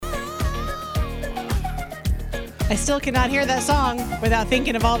I still cannot hear that song without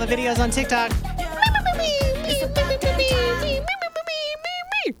thinking of all the videos on TikTok.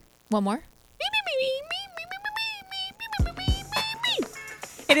 One more.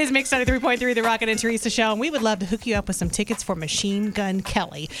 It is Mix 93.3, The Rocket and Teresa Show, and we would love to hook you up with some tickets for Machine Gun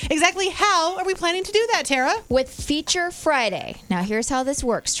Kelly. Exactly how are we planning to do that, Tara? With Feature Friday. Now, here's how this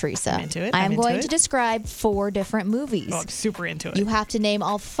works, Teresa. I'm into it. I'm going to describe 4 different movies. Oh, I'm super into it. You have to name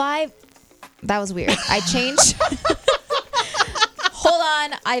all 5. That was weird. I changed. Hold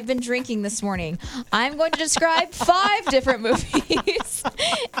on. I've been drinking this morning. I'm going to describe 5 different movies,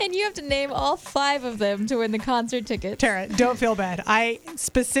 and you have to name all 5 of them to win the concert ticket. Tara, don't feel bad. I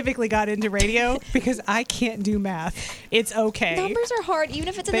specifically got into radio because I can't do math. It's okay. Numbers are hard, even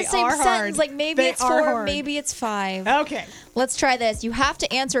if it's in They the same are sentence. hard. Like maybe They it's are 4, hard. maybe it's 5. Okay. Let's try this. You have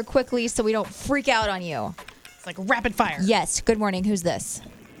to answer quickly so we don't freak out on you. It's like rapid fire. Yes. Good morning. Who's this?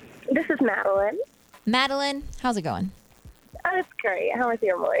 This is Madeline. Madeline, how's it going? That's great. How was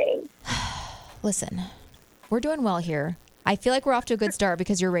your morning? Listen, we're doing well here. I feel like we're off to a good start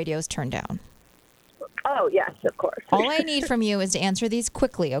because your radio's turned down. Oh, yes, of course. All I need from you is to answer these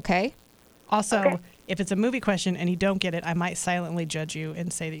quickly, okay? Also, Okay. if it's a movie question and you don't get it, I might silently judge you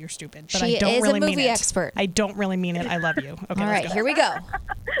and say that you're stupid. But She I don't is a really mean movie it. expert. I don't really mean it. I love you. Okay, All right, let's go. here we go.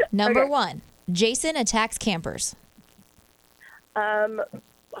 Number Okay. 1, Jason attacks campers.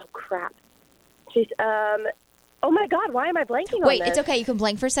 Oh, crap. Jeez, oh, my God. Why am I blanking on Wait, this? it's okay. You can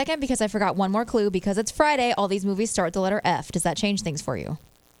blank for a second because I forgot one more clue. Because it's Friday, all these movies start with the letter F. Does that change things for you?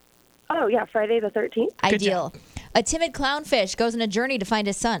 Oh, yeah, Friday the 13th. Good Ideal. A timid clownfish goes on a journey to find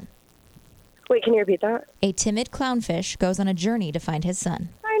his son. Wait, can you repeat that? A timid clownfish goes on a journey to find his son.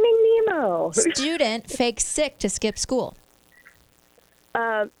 Finding Nemo. Student fakes sick to skip school.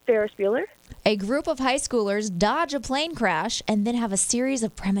 Ferris Bueller. A group of high schoolers dodge a plane crash and then have a series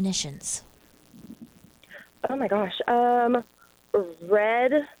of premonitions. Oh, my gosh.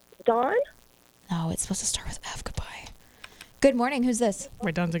 Red Dawn? No, it's supposed to start with F. Goodbye. Good morning. Who's this?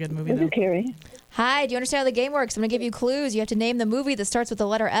 Red Dawn's a good movie, though. Carrie. Hi. Do you understand how the game works? I'm going to give you clues. You have to name the movie that starts with the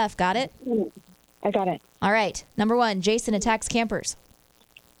letter F. Got it? I got it. All right. Number 1, Jason attacks campers.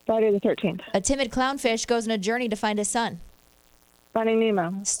 Friday the 13th. A timid clownfish goes on a journey to find his son. Finding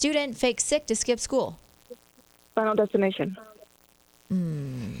Nemo. Student fakes sick to skip school. Final Destination.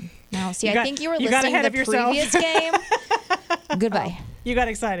 Now, see, You I got- think you were you got listening ahead to of the yourself. previous game. Goodbye. You got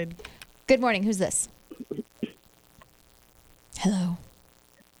excited. Good morning. Who's this? Hello.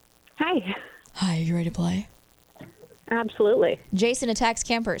 Hi. Hi. You ready to play? Absolutely. Jason attacks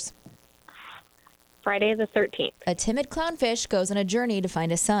campers. Friday the 13th. A timid clownfish goes on a journey to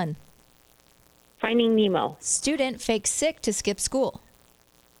find his son. Finding Nemo. Student fakes sick to skip school.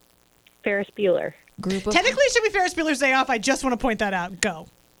 Ferris Bueller. Group of Technically, it should be Ferris Bueller's Day Off. I just want to point that out. Go.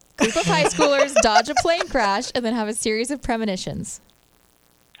 high schoolers dodge a plane crash and then have a series of premonitions.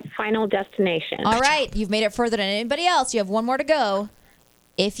 Final Destination. All right, you've made it further than anybody else. You have one more to go.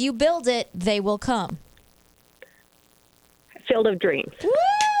 If you build it, they will come. Field of Dreams.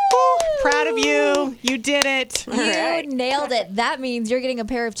 Proud of you. You did it. You nailed it. That means you're getting a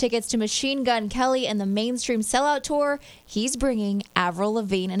pair of tickets to Machine Gun Kelly and the Mainstream Sellout Tour. He's bringing Avril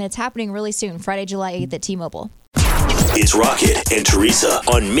Lavigne, and it's happening really soon, Friday, July 8th at T-Mobile. It's Rocket and Teresa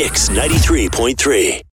on Mix 93.3.